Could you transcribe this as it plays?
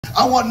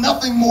I want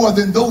nothing more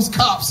than those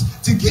cops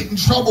to get in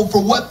trouble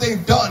for what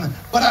they've done.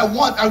 But I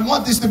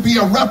want this to be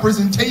a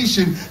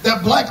representation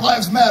that Black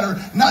Lives Matter,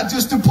 not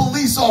just to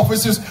police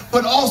officers,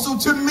 but also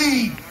to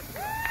me.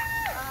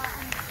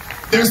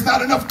 There's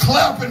not enough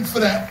clapping for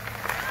that.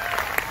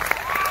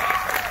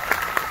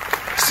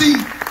 See,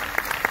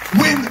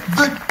 when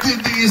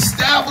the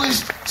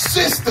established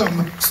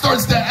system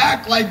starts to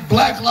act like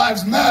Black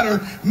Lives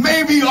Matter,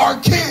 maybe our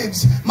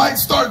kids might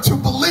start to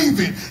believe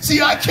it.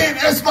 See, I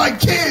can't ask my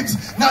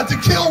kids not to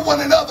kill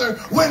one another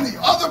when the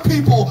other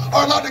people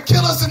are allowed to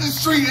kill us in the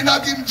street and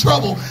not get in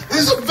trouble.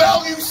 There's a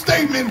value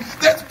statement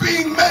that's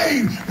being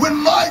made when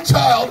my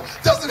child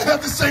doesn't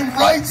have the same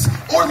rights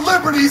or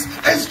liberties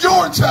as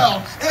your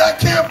child. And I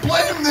can't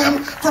blame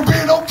them for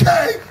being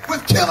okay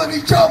with killing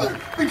each other,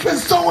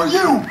 because so are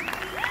you.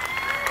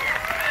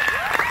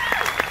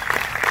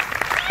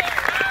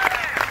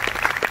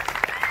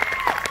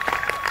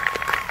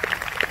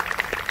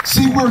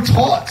 See, we're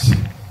taught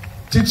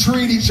to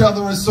treat each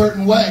other a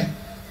certain way.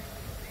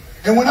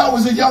 And when I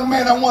was a young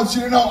man, I want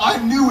you to know, I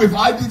knew if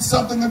I did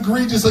something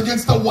egregious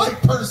against a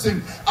white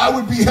person, I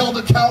would be held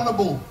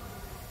accountable.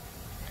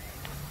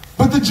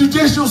 But the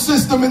judicial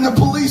system and the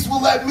police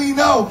will let me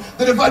know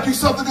that if I do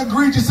something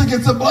egregious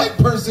against a black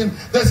person,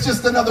 that's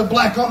just another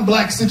black on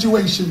black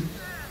situation.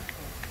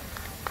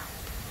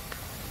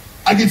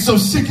 I get so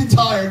sick and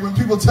tired when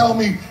people tell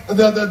me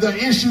the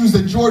issues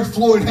that George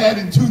Floyd had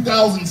in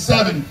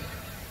 2007.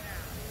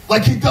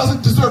 Like he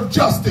doesn't deserve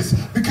justice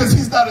because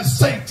he's not a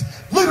saint.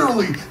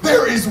 Literally,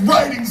 there is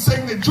writing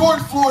saying that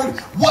George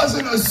Floyd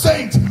wasn't a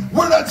saint.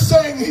 We're not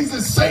saying he's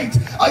a saint.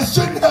 I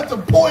shouldn't have to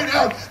point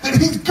out that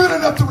he's good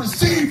enough to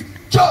receive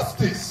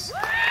justice.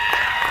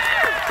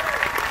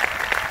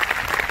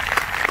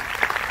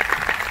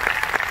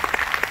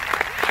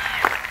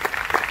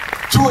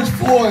 George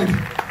Floyd,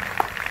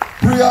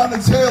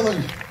 Breonna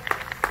Taylor,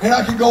 and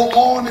I can go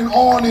on and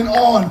on and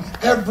on.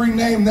 Every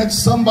name,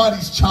 that's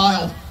somebody's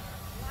child.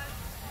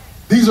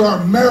 These are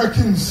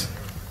Americans.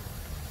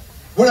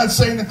 We're not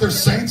saying that they're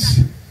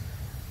saints.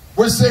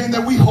 We're saying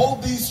that we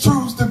hold these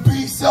truths to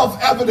be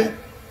self-evident.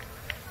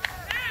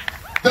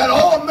 That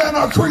all men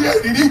are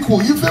created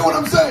equal. You feel what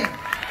I'm saying?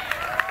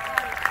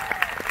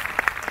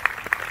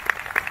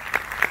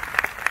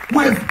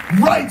 With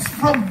rights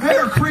from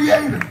their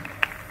creator.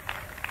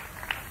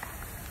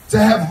 To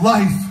have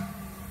life,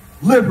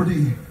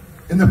 liberty,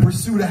 and the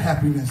pursuit of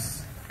happiness.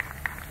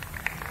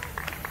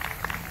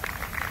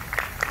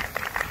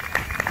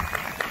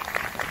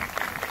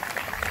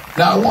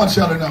 Now, I want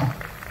y'all to know,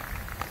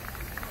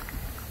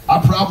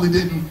 I probably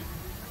didn't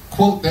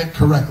quote that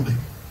correctly.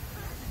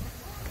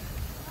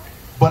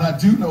 But I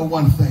do know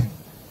one thing.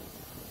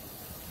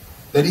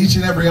 That each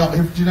and every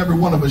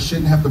one of us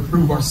shouldn't have to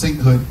prove our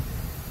sainthood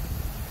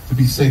to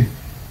be safe.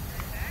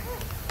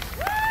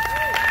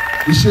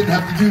 We shouldn't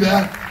have to do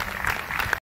that.